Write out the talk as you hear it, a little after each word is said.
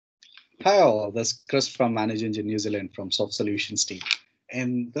Hi all, this is Chris from ManageEngine New Zealand from Soft Solutions team.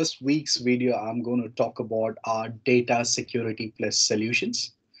 In this week's video, I'm going to talk about our data security plus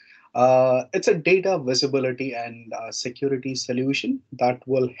solutions. It's a data visibility and security solution that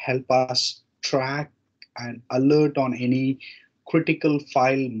will help us track and alert on any critical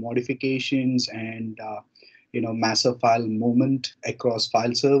file modifications and massive file movement across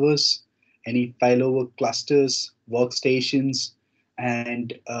file servers, any failover clusters, workstations,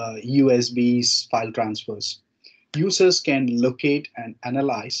 and USB's file transfers. Users can locate and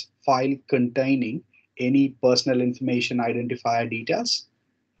analyze file containing any personal information identifier details,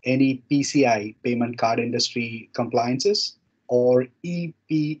 any PCI payment card industry compliances, or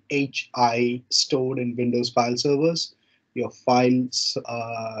EPHI stored in Windows file servers, your files,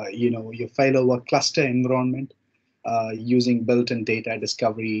 your failover cluster environment using built-in data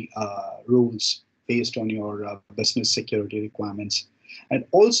discovery rules based on your business security requirements. And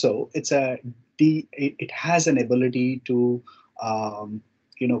also, it has an ability to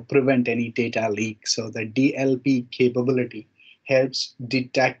prevent any data leak. So the DLP capability helps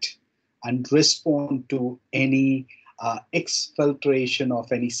detect and respond to any exfiltration of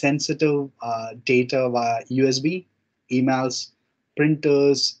any sensitive data via USB, emails,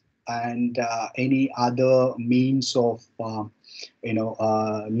 printers, and any other means of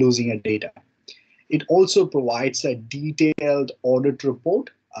losing a data. It also provides a detailed audit report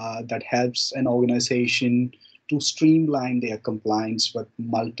that helps an organization to streamline their compliance with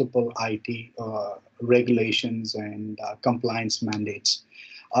multiple IT regulations and compliance mandates.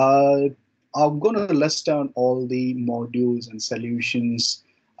 Uh, I'm going to list down all the modules and solutions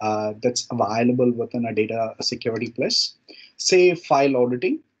that's available within a data security plus. Say file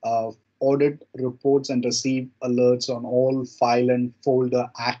auditing, audit reports and receive alerts on all file and folder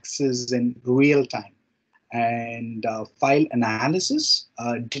access in real time. And file analysis,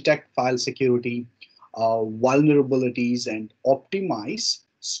 detect file security vulnerabilities and optimize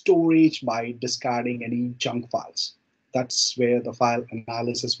storage by discarding any junk files. That's where the file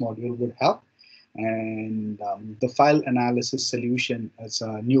analysis module would help. And the file analysis solution is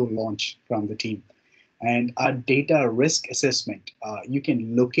a new launch from the team. And our data risk assessment, you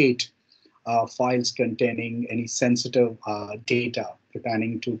can locate files containing any sensitive data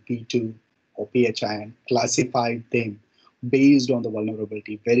pertaining to P2 or PHI and classify them based on the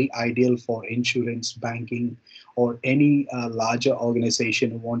vulnerability. Very ideal for insurance, banking, or any larger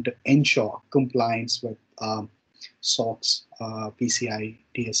organization who want to ensure compliance with SOX, PCI,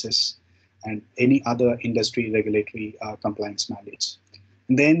 TSS, and any other industry regulatory compliance mandates.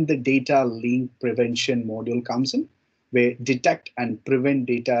 And then the data leak prevention module comes in, where detect and prevent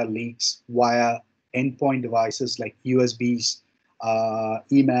data leaks via endpoint devices like USBs,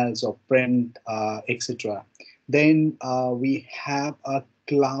 emails or print, etc. Then we have a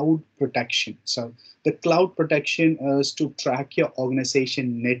cloud protection. So the cloud protection is to track your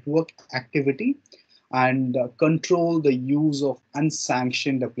organization network activity and control the use of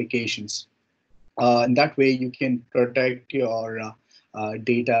unsanctioned applications. And that way you can protect your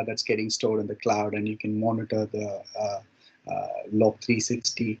data that's getting stored in the cloud, and you can monitor the log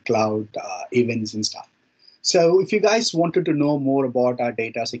 360 cloud events and stuff. So if you guys wanted to know more about our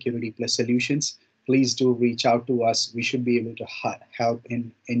data security plus solutions, please do reach out to us. We should be able to help in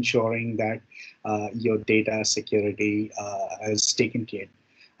ensuring that your data security is taken care.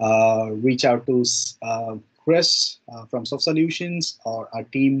 Reach out to Chris from Soft Solutions, or our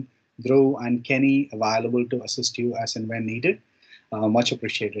team, Drew and Kenny, available to assist you as and when needed. Much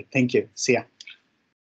appreciated. Thank you. See ya.